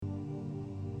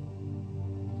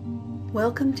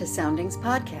Welcome to Soundings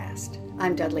Podcast.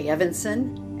 I'm Dudley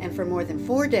Evenson, and for more than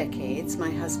 4 decades, my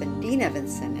husband Dean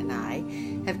Evenson and I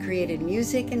have created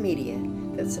music and media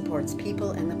that supports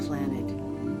people and the planet.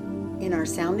 In our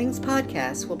Soundings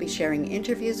Podcast, we'll be sharing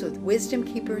interviews with wisdom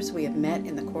keepers we have met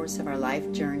in the course of our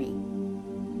life journey.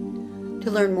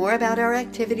 To learn more about our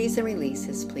activities and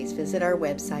releases, please visit our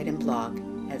website and blog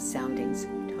at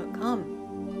soundings.com.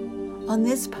 On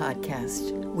this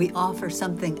podcast, we offer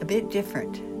something a bit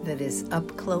different that is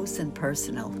up close and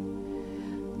personal.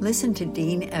 Listen to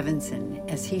Dean Evenson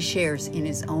as he shares in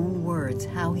his own words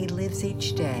how he lives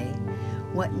each day,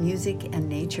 what music and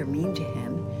nature mean to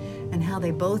him, and how they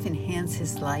both enhance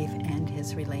his life and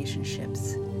his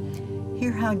relationships.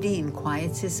 Hear how Dean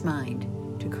quiets his mind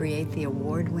to create the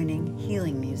award-winning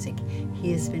healing music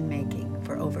he has been making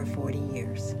for over 40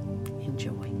 years.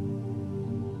 Enjoy.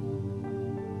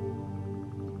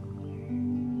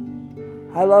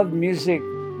 I love music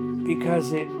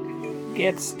because it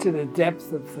gets to the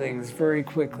depth of things very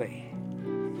quickly,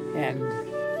 and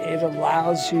it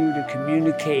allows you to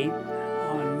communicate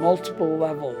on multiple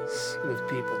levels with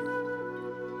people.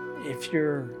 If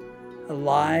you're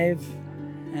alive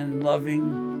and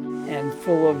loving and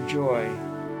full of joy,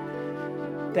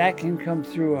 that can come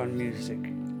through on music.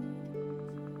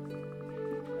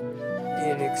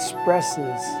 It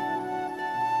expresses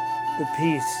the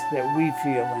peace that we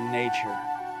feel in nature,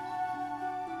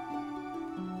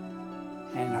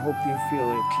 and I hope you feel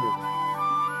it too.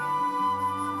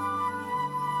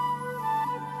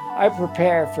 I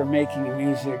prepare for making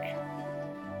music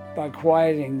by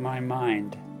quieting my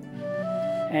mind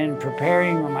and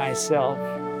preparing myself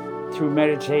through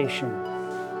meditation,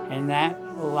 and that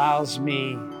allows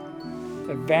me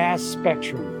a vast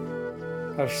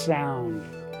spectrum of sound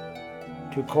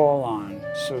to call on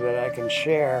so that I can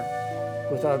share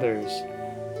with others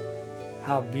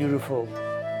how beautiful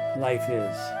life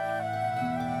is.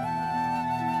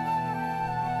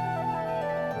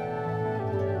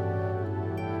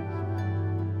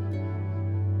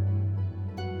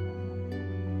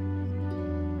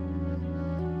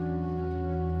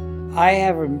 I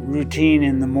have a routine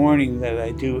in the morning that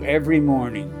I do every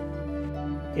morning.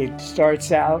 It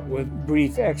starts out with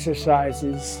brief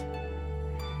exercises,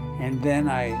 and then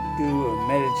I do a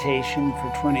meditation for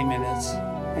 20 minutes.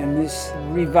 And this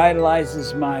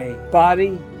revitalizes my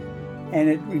body, and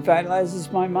it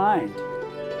revitalizes my mind.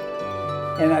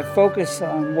 And I focus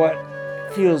on what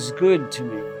feels good to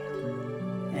me.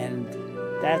 And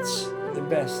that's the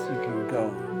best you can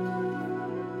go.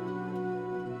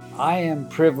 I am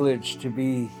privileged to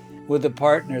be with a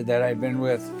partner that I've been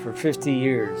with for 50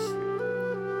 years.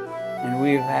 And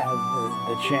we've had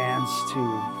the chance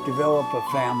to develop a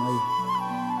family.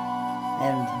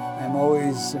 And I'm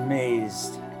always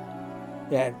amazed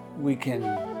that we can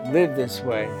live this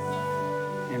way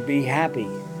and be happy.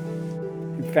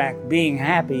 In fact, being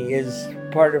happy is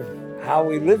part of how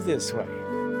we live this way.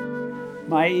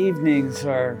 My evenings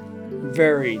are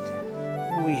varied.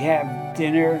 We have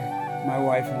dinner, my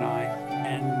wife and I,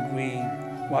 and we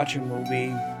watch a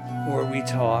movie or we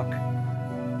talk,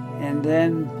 and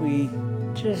then we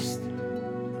just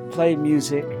play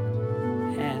music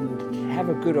and have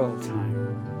a good old time,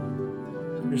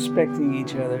 respecting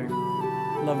each other,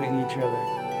 loving each other.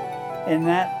 And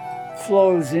that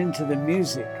flows into the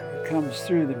music. It comes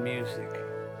through the music.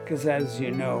 Because as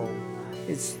you know,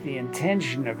 it's the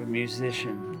intention of a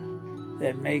musician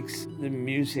that makes the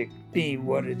music be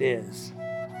what it is.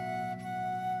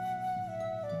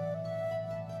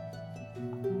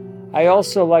 I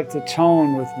also like to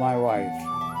tone with my wife.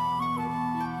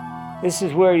 This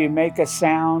is where you make a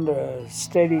sound, a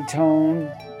steady tone,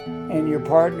 and your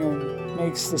partner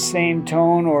makes the same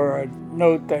tone or a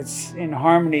note that's in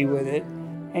harmony with it.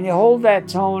 And you hold that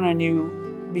tone and you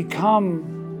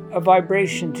become a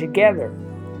vibration together.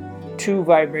 2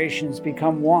 vibrations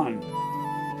become one.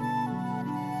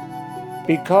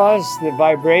 Because the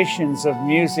vibrations of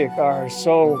music are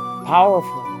so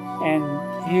powerful, and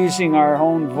using our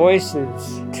own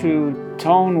voices to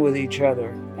tone with each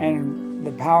other, and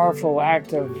the powerful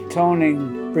act of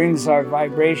toning brings our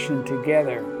vibration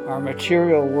together. Our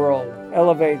material world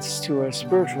elevates to a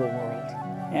spiritual world,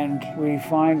 and we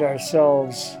find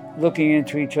ourselves looking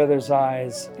into each other's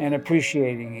eyes and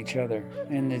appreciating each other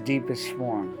in the deepest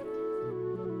form.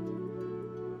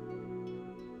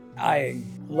 I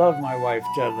love my wife,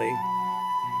 Dudley,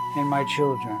 and my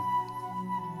children.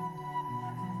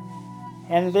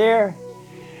 And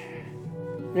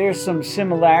there's some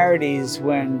similarities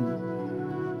when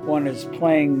one is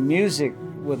playing music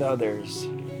with others,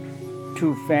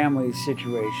 to family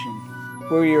situation,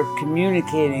 where you're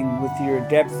communicating with your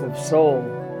depth of soul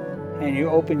and you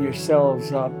open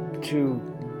yourselves up to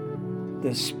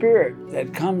the spirit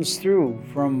that comes through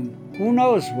from who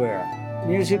knows where.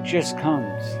 Music just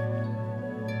comes,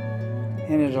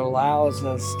 and it allows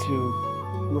us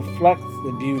to reflect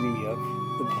the beauty of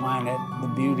the planet, the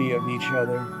beauty of each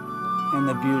other, and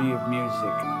the beauty of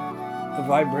music. The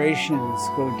vibrations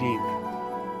go deep.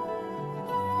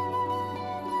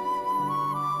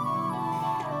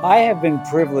 I have been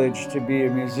privileged to be a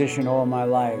musician all my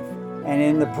life, and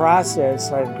in the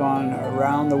process I've gone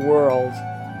around the world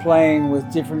playing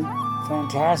with different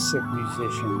fantastic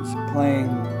musicians, playing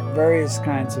various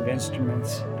kinds of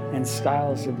instruments and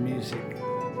styles of music.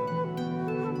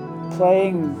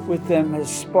 Playing with them has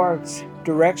sparked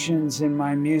directions in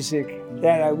my music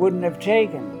that I wouldn't have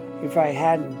taken if I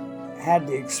hadn't had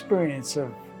the experience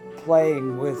of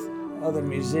playing with other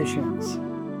musicians.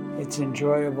 It's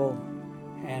enjoyable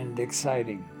and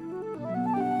exciting.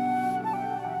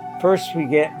 First, we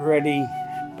get ready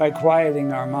by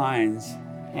quieting our minds,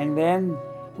 and then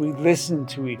we listen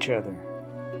to each other.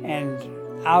 And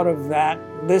out of that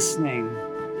listening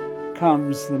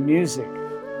comes the music.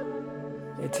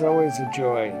 It's always a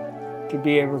joy to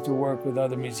be able to work with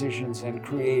other musicians and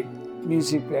create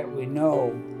music that we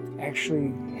know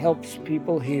actually helps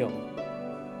people heal.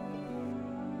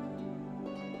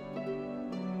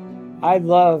 I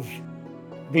love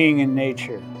being in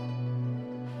nature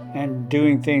and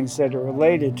doing things that are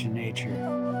related to nature.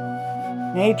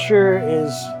 Nature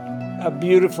is a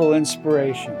beautiful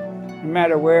inspiration, no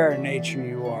matter where in nature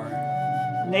you are.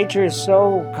 Nature is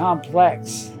so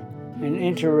complex and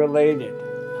interrelated.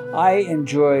 I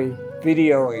enjoy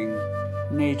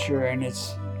videoing nature in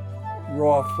its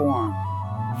raw form,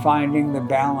 finding the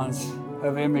balance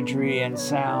of imagery and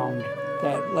sound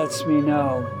that lets me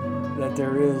know that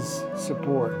there is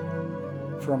support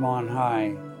from on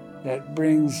high that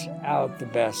brings out the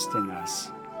best in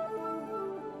us.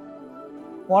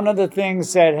 One of the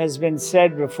things that has been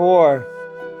said before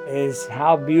is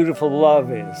how beautiful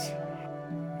love is.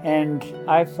 And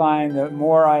I find that the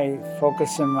more I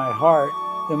focus on my heart,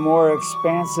 the more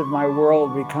expansive my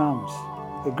world becomes.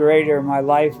 The greater my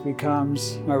life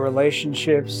becomes, my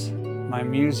relationships, my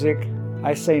music.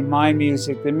 I say my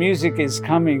music. The music is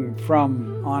coming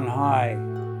from on high.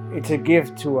 It's a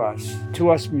gift to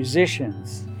us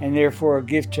musicians, and therefore a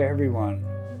gift to everyone.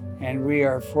 And we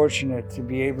are fortunate to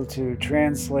be able to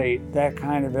translate that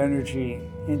kind of energy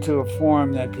into a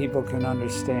form that people can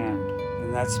understand,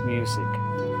 and that's music.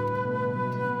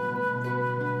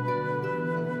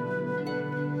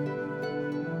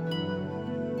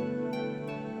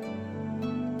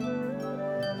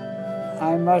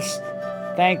 I must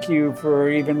thank you for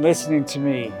even listening to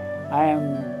me. I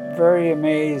am very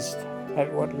amazed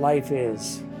at what life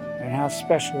is and how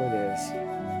special it is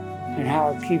and how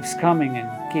it keeps coming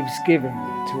and keeps giving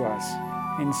to us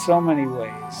in so many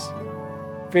ways,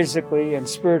 physically and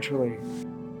spiritually.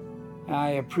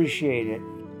 I appreciate it.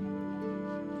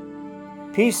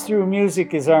 Peace through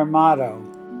music is our motto,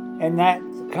 and that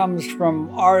comes from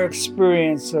our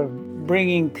experience of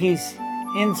bringing peace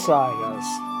inside us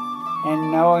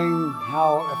and knowing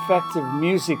how effective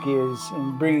music is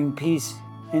in bringing peace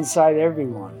inside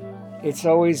everyone. It's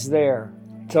always there.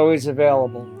 It's always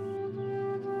available.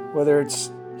 Whether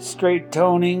it's straight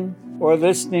toning or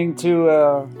listening to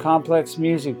a complex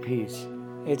music piece,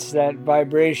 it's that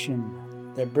vibration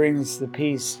that brings the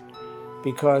peace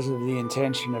because of the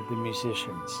intention of the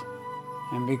musicians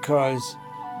and because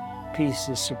peace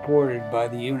is supported by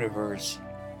the universe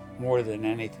more than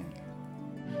anything.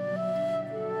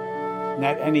 And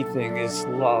that anything is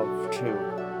love, too.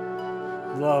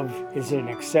 Love is an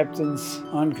acceptance,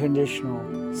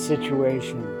 unconditional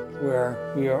situation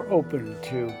where we are open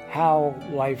to how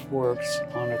life works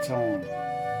on its own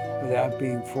without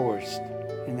being forced.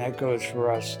 And that goes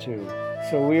for us too.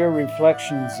 So we are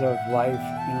reflections of life,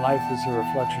 and life is a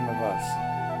reflection of us.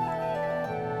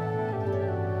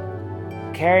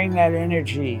 Carrying that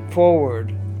energy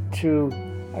forward to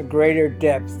a greater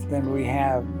depth than we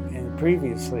have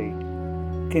previously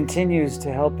continues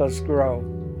to help us grow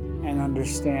and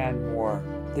understand more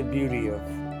the beauty of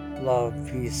love,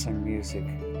 peace, and music.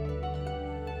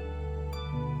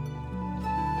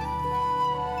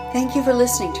 Thank you for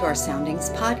listening to our Soundings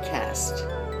podcast.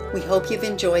 We hope you've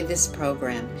enjoyed this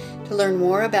program. To learn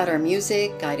more about our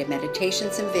music, guided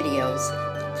meditations, and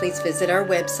videos, please visit our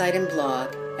website and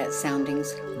blog at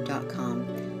soundings.com.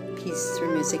 Peace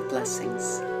through music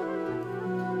blessings.